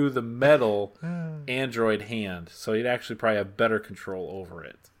through the metal android hand. So he'd actually probably have better control over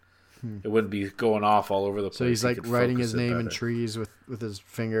it. It wouldn't be going off all over the place. So he's like writing his name in trees with his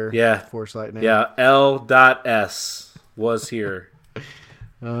finger. Yeah. Force lightning. Yeah. L.S. was here.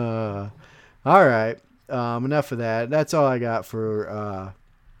 All right. Enough of that. That's all I got for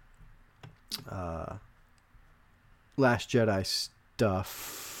Last Jedi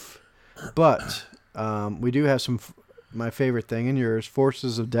stuff. But we do have my favorite thing and yours,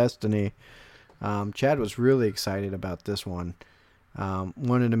 Forces of Destiny. Chad was really excited about this one.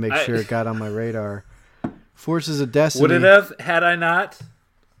 Wanted to make sure it got on my radar. Forces of Destiny. Would it have had I not?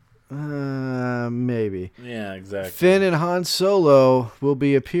 Maybe. Yeah, exactly. Finn and Han Solo will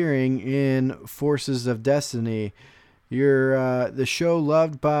be appearing in Forces of Destiny. The show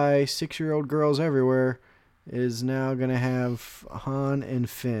loved by 6-year-old girls everywhere is now going to have Han and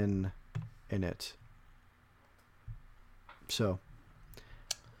Finn in it. So,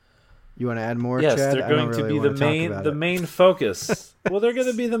 you want to add more, yes, Chad? They're going to be the main focus. Well, they're going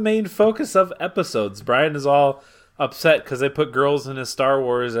to be the main focus of episodes. Brian is all upset because they put girls in his Star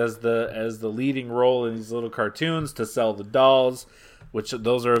Wars as the leading role in these little cartoons to sell the dolls, which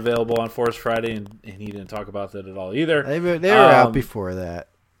those are available on Force Friday, and he didn't talk about that at all either. They were out before that.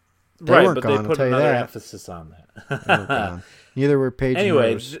 right, weren't but gone, they I'll put tell you another that. emphasis on They weren't gone. Neither were Paige and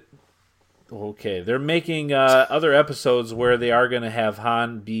Anyway, Rose. okay, they're making other episodes where they are going to have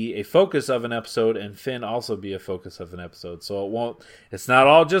Han be a focus of an episode and Finn also be a focus of an episode. So it's not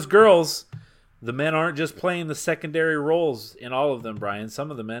all just girls. The men aren't just playing the secondary roles in all of them, Brian.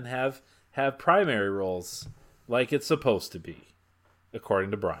 Some of the men have primary roles like it's supposed to be,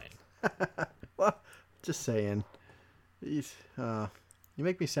 according to Brian. Well, just saying. You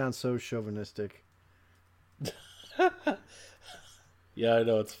make me sound so chauvinistic. Yeah, I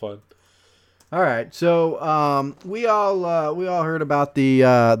know, it's fun. All right, so we all heard about the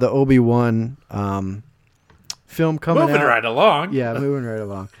Obi-Wan film coming out. Moving right along. Yeah, moving right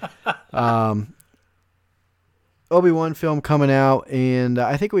along. Obi-Wan film coming out, and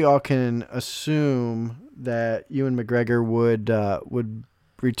I think we all can assume that Ewan McGregor would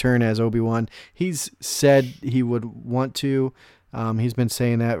return as Obi-Wan. He's said he would want to. He's been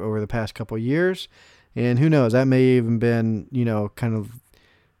saying that over the past couple of years, and who knows? That may even been kind of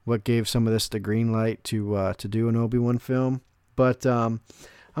what gave some of this the green light to do an Obi-Wan film. But I'm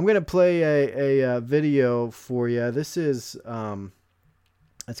gonna play a video for you. This is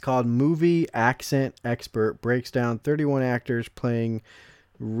it's called Movie Accent Expert, breaks down 31 actors playing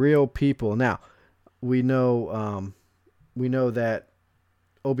real people. Now we know that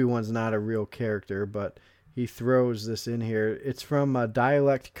Obi-Wan's not a real character, but he throws this in here. It's from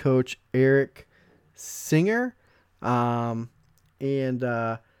dialect coach Eric Singer, and in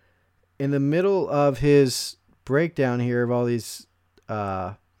the middle of his breakdown here of all these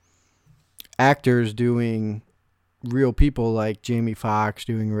actors doing real people, like Jamie Foxx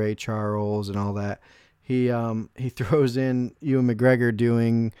doing Ray Charles and all that, he throws in Ewan McGregor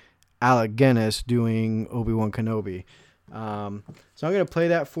doing Alec Guinness doing Obi-Wan Kenobi. So I'm going to play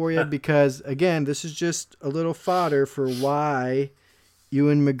that for you because, again, this is just a little fodder for why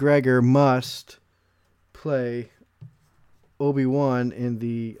Ewan McGregor must play Obi-Wan in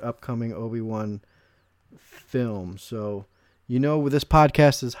the upcoming Obi-Wan film. So, this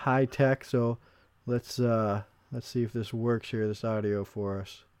podcast is high tech, so let's see if this works here, this audio for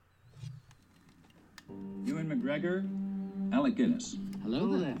us. Ewan McGregor, Alec Guinness.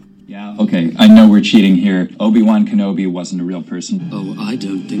 Hello there. Yeah, okay, I know we're cheating here. Obi-Wan Kenobi wasn't a real person. Oh, I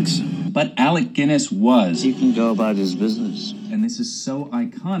don't think so. But Alec Guinness was. He can go about his business. And this is so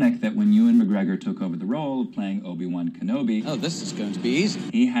iconic that when Ewan McGregor took over the role of playing Obi-Wan Kenobi, Oh, this is going to be easy.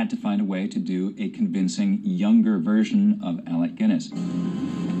 he had to find a way to do a convincing younger version of Alec Guinness.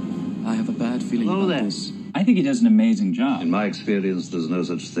 I have a bad feeling Hello about there. this. I think he does an amazing job. In my experience, there's no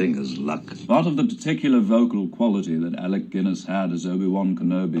such thing as luck. Part of the particular vocal quality that Alec Guinness had as Obi-Wan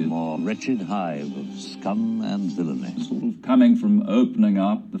Kenobi, More wretched hive of scum and villainy. sort of coming from opening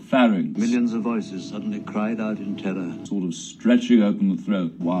up the pharynx, Millions of voices suddenly cried out in terror, sort of stretching open the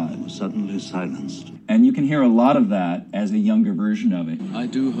throat wide. suddenly silenced. And you can hear a lot of that as a younger version of it I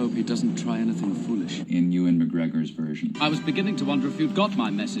do hope he doesn't try anything foolish. in Ewan McGregor's version. I was beginning to wonder if you'd got my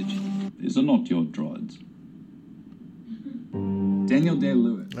message. These are not your droids. Daniel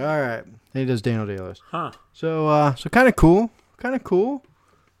Day-Lewis. All right. He does Daniel Day-Lewis. Huh. So kind of cool.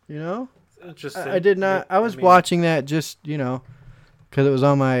 Interesting. I did not. I was watching that just because it was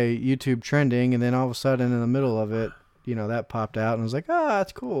on my YouTube trending, and then all of a sudden in the middle of it, that popped out, and I was like,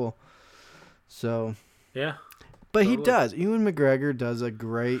 that's cool. So, Yeah. but he Totally. does. Ewan McGregor does a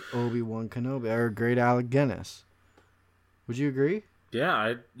great Obi-Wan Kenobi or a great Alec Guinness. Would you agree?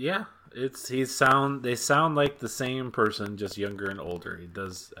 Yeah, they sound like the same person, just younger and older. He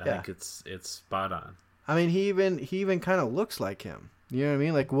does. I think it's spot on. I mean, he even kind of looks like him. You know what I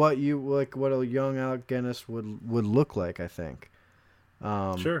mean? Like what a young Alec Guinness would look like. I think.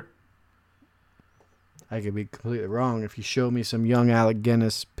 Sure. I could be completely wrong. If you show me some young Alec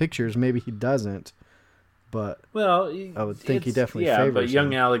Guinness pictures, maybe he doesn't. But Well, I would think he it's- definitely yeah. But favors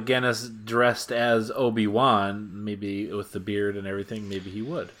young him. Alec Guinness dressed as Obi-Wan, maybe with the beard and everything, maybe he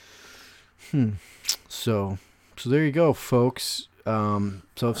would. So there you go, folks.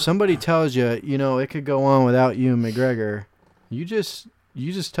 So if somebody tells you, it could go on without Ewan McGregor, you just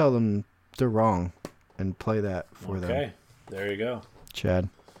tell them they're wrong, and play that for them. Okay, there you go. Chad.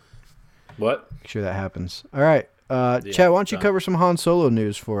 What? Make sure that happens. All right. Chad, why don't you done. cover some Han Solo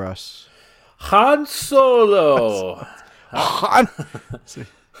news for us? Han Solo. Han.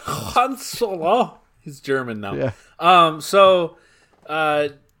 Han Solo. He's German now. Yeah. So,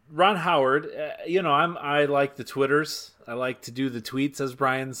 Ron Howard. I like the Twitters. I like to do the tweets, as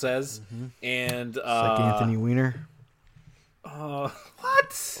Brian says. And It's like Anthony Weiner.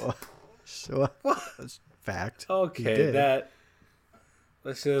 what? So that's fact. He Okay, did.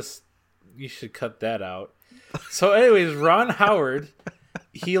 you should cut that out. So anyways, Ron Howard,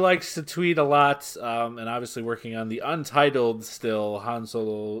 he likes to tweet a lot, and obviously working on the untitled still Han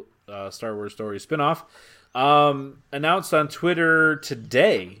Solo Star Wars story spinoff. Announced on Twitter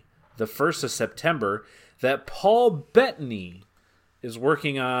today, the 1st of September, that Paul Bettany is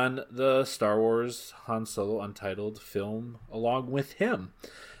working on the Star Wars Han Solo untitled film along with him.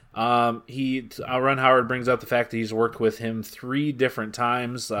 Ron Howard brings up the fact that he's worked with him 3 different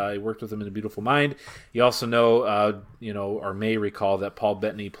times. He worked with him in A Beautiful Mind. You also know, or may recall that Paul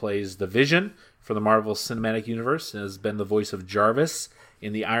Bettany plays the Vision for the Marvel Cinematic Universe and has been the voice of Jarvis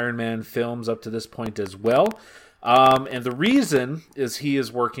in the Iron Man films up to this point as well. And the reason is he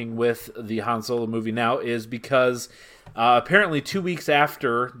is working with the Han Solo movie now is because apparently 2 weeks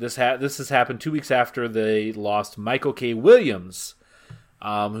after this has happened, 2 weeks after they lost Michael K. Williams,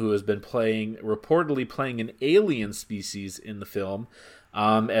 who has been reportedly playing an alien species in the film,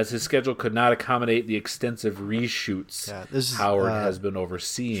 as his schedule could not accommodate the extensive reshoots Howard has been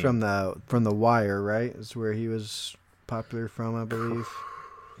overseeing. From the Wire, right? Is where he was popular from, I believe.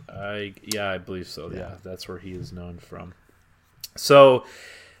 I believe so. Yeah, that's where he is known from. So,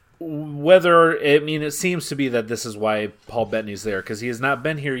 it seems to be that this is why Paul Bettany's there, because he has not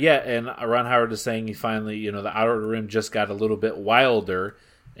been here yet, and Ron Howard is saying he finally, the Outer Rim just got a little bit wilder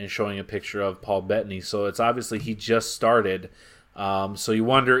and showing a picture of Paul Bettany. So it's obviously he just started. So you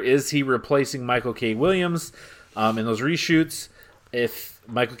wonder, is he replacing Michael K. Williams in those reshoots? If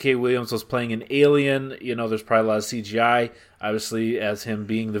Michael K. Williams was playing an alien, there's probably a lot of CGI. Obviously, as him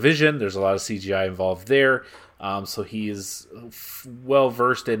being the Vision, there's a lot of CGI involved there. So he is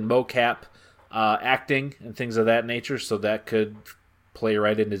well-versed in mocap acting and things of that nature, so that could play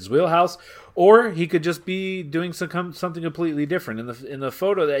right into his wheelhouse. Or he could just be doing something completely different. In the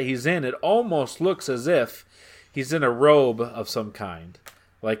photo that he's in, it almost looks as if he's in a robe of some kind.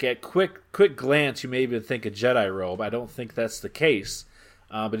 Like at quick glance, you may even think a Jedi robe. I don't think that's the case.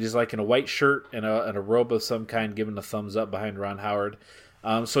 But he's like in a white shirt and a robe of some kind, giving a thumbs up behind Ron Howard.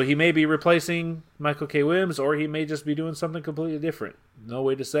 So he may be replacing Michael K. Williams, or he may just be doing something completely different. No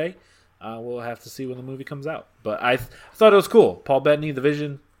way to say. We'll have to see when the movie comes out. But I thought it was cool. Paul Bettany, the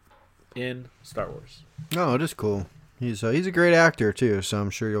Vision, in Star Wars. No, it is cool. He's a great actor too, so I'm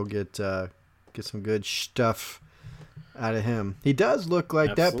sure you'll get some good stuff out of him. He does look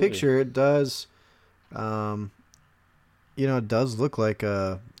like Absolutely. that picture. It does, it does look like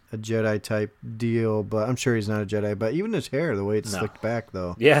a Jedi type deal, but I'm sure he's not a Jedi. But even his hair, the way it's slicked back,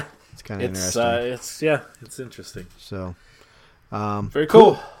 though, yeah, it's kind of interesting. It's interesting. So, very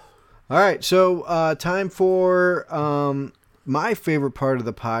cool. All right, so time for my favorite part of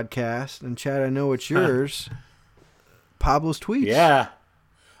the podcast, and Chad, I know it's yours. Pablo's tweets. Yeah,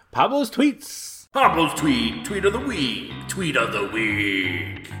 Pablo's tweets. Pablo's tweet of the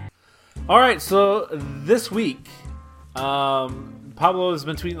week. All right, so this week, Pablo has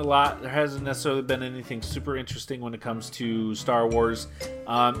been tweeting a lot. There hasn't necessarily been anything super interesting when it comes to Star Wars.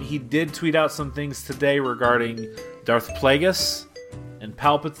 He did tweet out some things today regarding Darth Plagueis and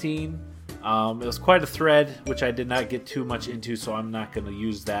Palpatine. It was quite a thread, which I did not get too much into, so I'm not going to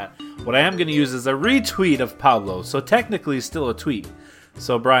use that. What I am going to use is a retweet of Pablo, so technically still a tweet.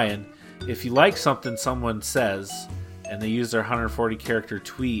 So Brian, if you like something someone says, and they use their 140-character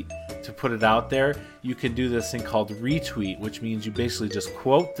tweet to put it out there, you can do this thing called retweet, which means you basically just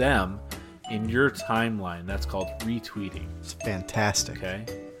quote them in your timeline. That's called retweeting. It's fantastic. Okay?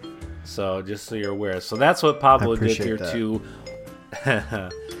 So just so you're aware. So that's what Pablo did here to...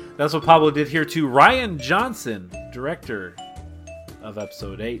 That's what Pablo did here to Rian Johnson, director of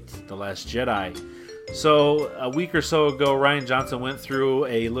Episode 8, The Last Jedi. So a week or so ago, Rian Johnson went through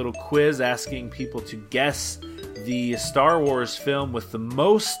a little quiz asking people to guess the Star Wars film with the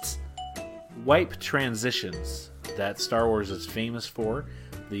most wipe transitions that Star Wars is famous for.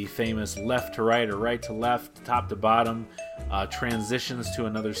 The famous left to right or right to left, top to bottom transitions to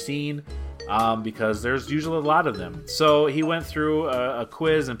another scene, because there's usually a lot of them. So he went through a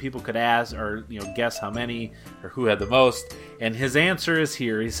quiz, and people could ask or guess how many or who had the most. And his answer is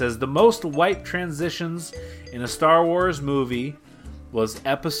here. He says the most wipe transitions in a Star Wars movie was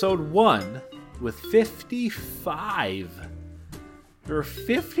Episode 1 with 55. There were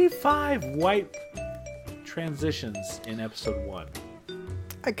 55 wipe transitions in Episode 1.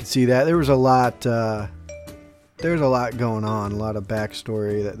 I could see that. There was a lot. There's a lot going on, a lot of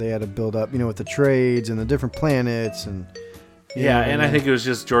backstory that they had to build up, with the trades and the different planets and. I think it was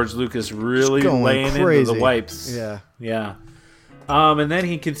just George Lucas really laying crazy into the wipes. Yeah. And then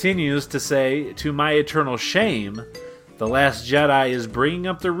he continues to say, "To my eternal shame, The Last Jedi is bringing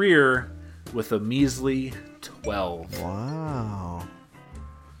up the rear with a measly 12." Wow.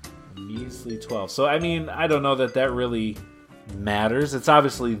 A measly 12. So I don't know that really matters. It's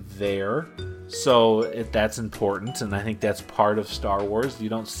obviously there, so that's important, and I think that's part of Star Wars. You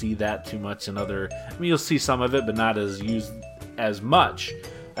don't see that too much in other... I mean, you'll see some of it, but not as used as much.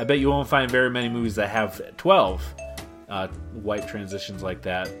 I bet you won't find very many movies that have 12 white transitions like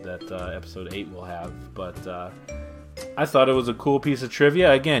that Episode 8 will have, but I thought it was a cool piece of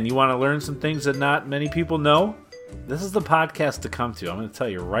trivia. Again, you want to learn some things that not many people know? This is the podcast to come to. I'm going to tell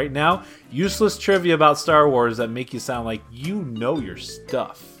you right now, useless trivia about Star Wars that make you sound like you know your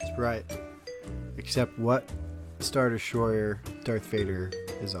stuff. That's right. Except what Star Destroyer Darth Vader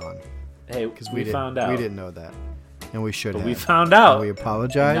is on. Hey, because we found out. We didn't know that. And we should have. We found out. And we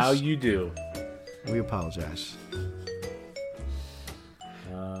apologize. Now you do. We apologize.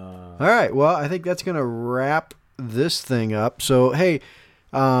 All right. Well, I think that's going to wrap this thing up. So, hey,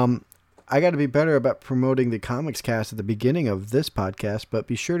 I got to be better about promoting the Comics Cast at the beginning of this podcast, but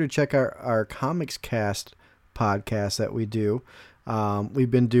be sure to check our Comics Cast podcast that we do. We've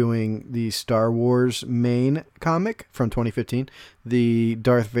been doing the Star Wars main comic from 2015, the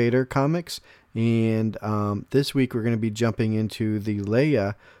Darth Vader comics, and this week we're going to be jumping into the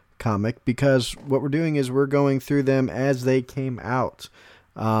Leia comic, because what we're doing is we're going through them as they came out.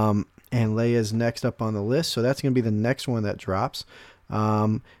 And Leia's next up on the list, so that's going to be the next one that drops.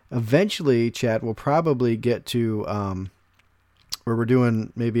 Eventually, Chad, we'll probably get to where we're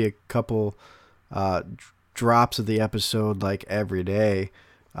doing maybe a couple drops of the episode like every day,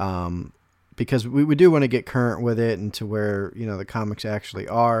 because we do want to get current with it and to where, you know, the comics actually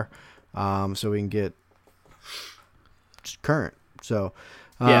are, so we can get current. So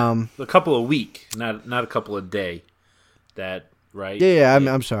yeah, a couple a week, not a couple a day. That right? Yeah.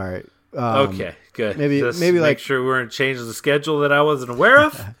 I'm sorry. Okay, good. Maybe make like sure we weren't changing the schedule that I wasn't aware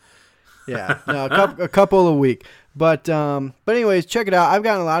of. Yeah, no, a couple a week. But anyways, check it out. I've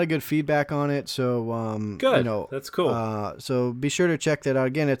gotten a lot of good feedback on it, so good. You know, that's cool. So be sure to check that out.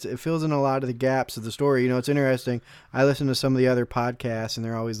 Again, it fills in a lot of the gaps of the story. You know, it's interesting. I listen to some of the other podcasts, and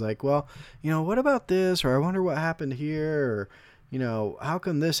they're always like, "Well, you know, what about this?" Or "I wonder what happened here," or you know, "How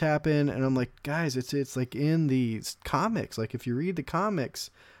come this happened?" And I'm like, guys, it's like in the comics. Like if you read the comics,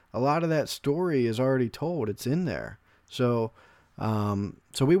 a lot of that story is already told. It's in there. So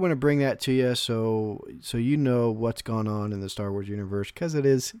we want to bring that to you so you know what's going on in the Star Wars universe, because it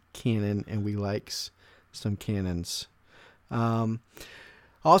is canon and we like some canons.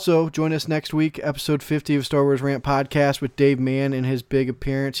 Also, join us next week, episode 50 of Star Wars Rant Podcast with Dave Mann in his big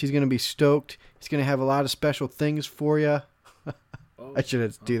appearance. He's going to be stoked. He's going to have a lot of special things for you. I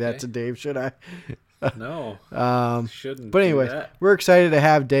shouldn't do that to Dave, should I? No, shouldn't. But anyway, we're excited to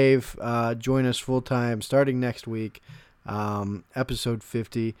have Dave join us full time starting next week, episode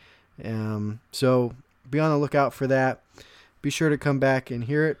 50. So be on the lookout for that. Be sure to come back and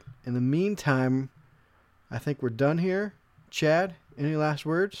hear it. In the meantime, I think we're done here. Chad, any last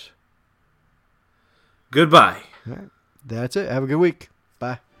words? Goodbye. All right. That's it. Have a good week.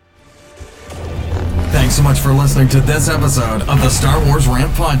 Bye. Thanks so much for listening to this episode of the Star Wars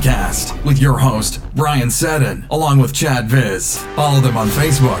Rant Podcast with your host, Brian Seddon, along with Chad Viz. Follow them on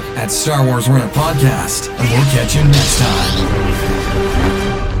Facebook at Star Wars Rant Podcast, and we'll catch you next time.